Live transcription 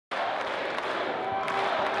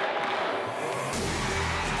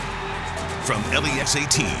From LES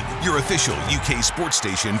 18, your official UK sports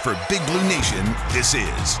station for Big Blue Nation, this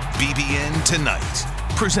is BBN Tonight.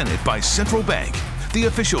 Presented by Central Bank, the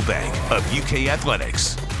official bank of UK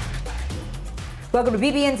Athletics. Welcome to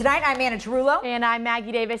BBN Tonight. I'm Anna Tarullo. And I'm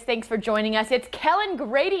Maggie Davis. Thanks for joining us. It's Kellen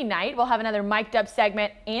Grady night. We'll have another mic'd up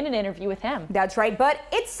segment and an interview with him. That's right, but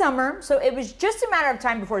it's summer, so it was just a matter of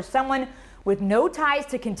time before someone with no ties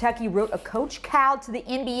to Kentucky wrote a Coach Cal to the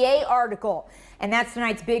NBA article. And that's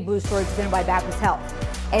tonight's Big Blue story presented by Baptist Health.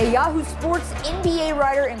 A Yahoo Sports NBA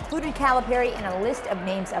writer included Calipari in a list of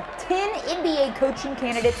names of 10 NBA coaching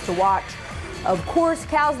candidates to watch. Of course,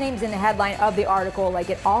 Cal's name's in the headline of the article,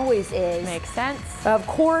 like it always is. Makes sense. Of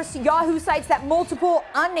course, Yahoo cites that multiple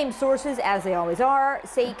unnamed sources, as they always are,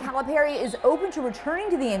 say Calipari is open to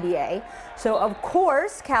returning to the NBA. So, of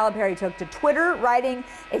course, Calipari took to Twitter, writing,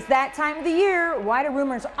 "It's that time of the year. Why do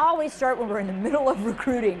rumors always start when we're in the middle of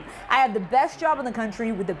recruiting? I have the best job in the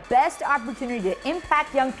country with the best opportunity to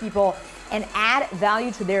impact young people and add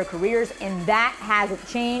value to their careers, and that hasn't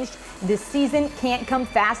changed. This season can't come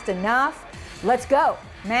fast enough." Let's go.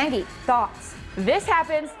 Maggie, thoughts? This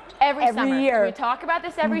happens every summer. year. We talk about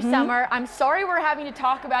this every summer. I'm sorry we're having to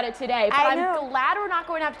talk about it today, but I'm glad we're not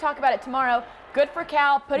going to have to talk about it tomorrow. Good for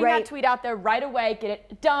Cal, putting that tweet out there right away. Get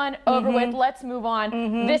it done, over with. Let's move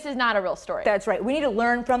on. This is not a real story. That's right. We need to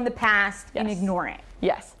learn from the past and ignore it.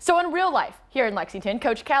 Yes. So in real life, here in Lexington,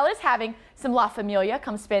 Coach Cal is having some La Familia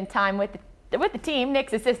come spend time with the team.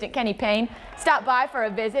 Nick's assistant, Kenny Payne, stopped by for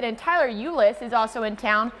a visit, and Tyler Ulis is also in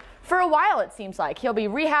town for a while, it seems like. He'll be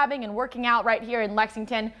rehabbing and working out right here in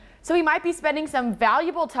Lexington, so he might be spending some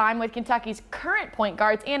valuable time with Kentucky's current point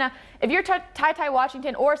guards. Anna, if you're Ty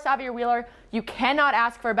Washington or Xavier Wheeler, you cannot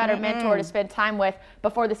ask for a better mentor to spend time with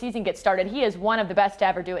before the season gets started. He is one of the best to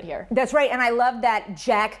ever do it here. That's right, and I love that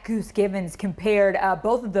Jack Goose Givens compared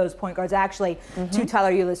both of those point guards actually to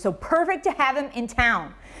Tyler Ulis. So perfect to have him in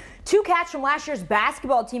town. Two cats from last year's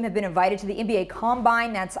basketball team have been invited to the NBA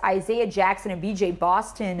Combine. That's Isaiah Jackson and BJ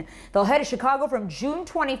Boston. They'll head to Chicago from June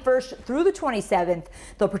 21st through the 27th.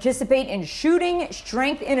 They'll participate in shooting,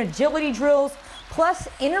 strength, and agility drills, plus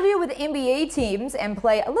interview with NBA teams and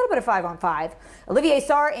play a little bit of 5-on-5. Olivier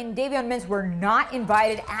Sarr and Davion Mintz were not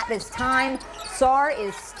invited at this time. Sarr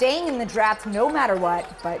is staying in the draft no matter what,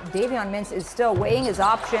 but Davion Mintz is still weighing his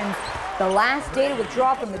options. The last day to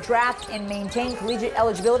withdraw from the draft and maintain collegiate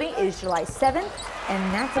eligibility is July 7th,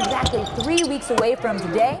 and that's exactly 3 weeks away from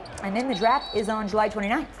today. And then the draft is on July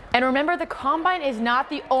 29th. And remember, the Combine is not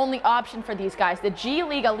the only option for these guys. The G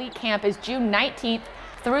League Elite Camp is June 19th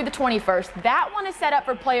through the 21st. That one is set up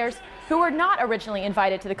for players who were not originally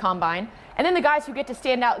invited to the Combine. And then the guys who get to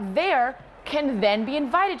stand out there can then be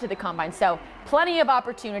invited to the Combine. So plenty of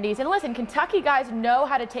opportunities. And listen, Kentucky guys know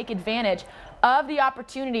how to take advantage of the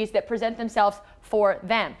opportunities that present themselves for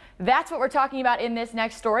them. That's what we're talking about in this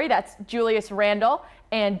next story. That's Julius Randle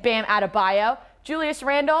and Bam Adebayo. Julius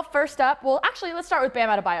Randle, first up. Well, actually, let's start with Bam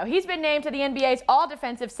Adebayo. He's been named to the NBA's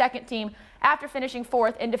all-defensive second team after finishing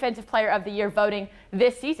 4th in Defensive Player of the Year voting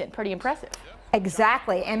this season. Pretty impressive.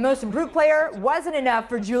 Exactly, and most improved player wasn't enough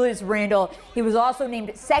for Julius Randle. He was also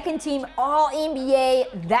named second team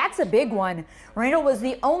All-NBA. That's a big one. Randle was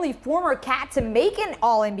the only former Cat to make an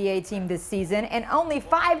All-NBA team this season, and only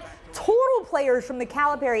 5 total players from the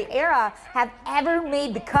Calipari era have ever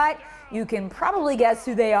made the cut. You can probably guess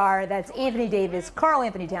who they are. That's Anthony Davis, Karl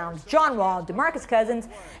Anthony Towns, John Wall, DeMarcus Cousins,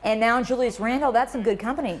 and now Julius Randle. That's some good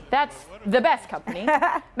company. That's the best company.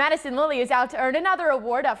 Madison Lilly is out to earn another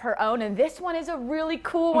award of her own, and this one is a really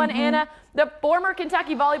cool one, Anna. The former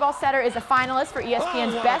Kentucky volleyball setter is a finalist for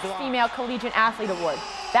ESPN's Best Female Collegiate Athlete Award.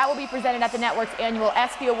 That will be presented at the network's annual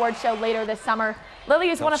ESPY Award show later this summer. Lilly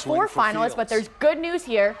is one of 4 finalists, but there's good news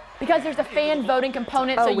here because there's a fan voting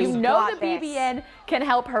component, so you know the BBN can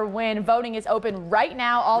help her win. Voting is open right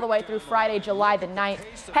now all the way through Friday, July the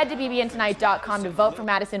 9th. Head to bbntonight.com to vote for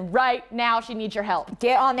Madison right now. She needs your help.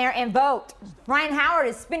 Get on there and vote. Ryan Howard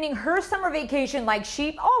is spending her summer vacation like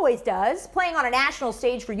she always does, playing on a national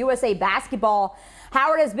stage for USA Basketball.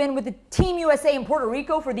 Howard has been with the Team USA in Puerto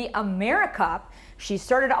Rico for the AmeriCup. She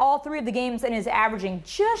started all 3 of the games and is averaging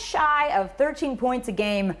just shy of 13 points a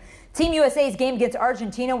game. Team USA's game against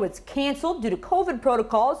Argentina was canceled due to COVID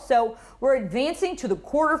protocols, so we're advancing to the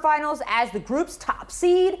quarterfinals as the group's top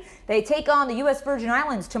seed. They take on the U.S. Virgin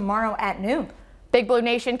Islands tomorrow at noon. Big Blue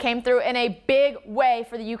Nation came through in a big way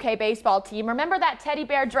for the UK baseball team. Remember that teddy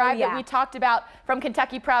bear drive that we talked about from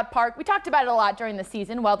Kentucky Proud Park? We talked about it a lot during the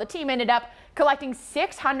season. Well, the team ended up collecting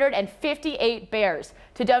 658 bears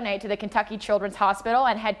to donate to the Kentucky Children's Hospital,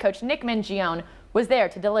 and head coach Nick Mingione was there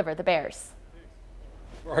to deliver the bears.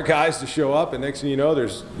 For our guys to show up, and next thing you know,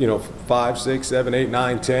 there's 5, 6, 7, 8,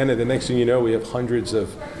 9, 10, and the next thing you know, we have hundreds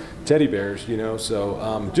of teddy bears.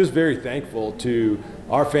 So just very thankful to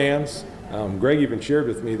our fans. Greg even shared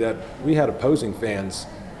with me that we had opposing fans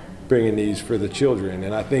bringing these for the children,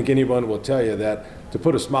 and I think anyone will tell you that to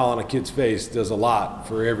put a smile on a kid's face does a lot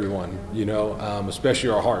for everyone, especially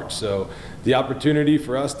our hearts. So the opportunity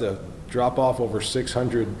for us to drop off over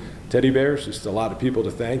 600 teddy bears, just a lot of people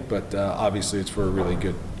to thank, but obviously it's for a really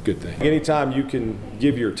good thing. Anytime you can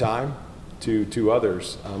give your time to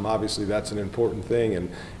others, obviously that's an important thing, and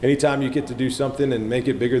anytime you get to do something and make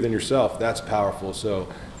it bigger than yourself, that's powerful. So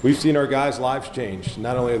we've seen our guys' lives change.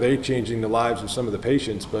 Not only are they changing the lives of some of the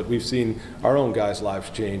patients, but we've seen our own guys' lives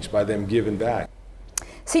change by them giving back.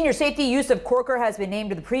 Senior safety Yusuf Corker has been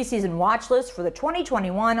named to the preseason watch list for the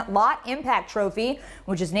 2021 Lott Impact Trophy,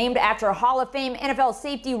 which is named after Hall of Fame NFL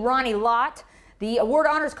safety Ronnie Lott. The award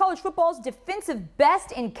honors college football's defensive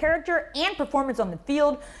best in character and performance on the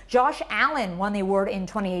field. Josh Allen won the award in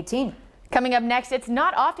 2018. Coming up next, it's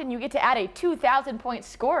not often you get to add a 2,000-point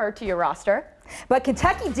scorer to your roster. But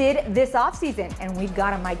Kentucky did this offseason, and we've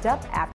got him mic'd up after.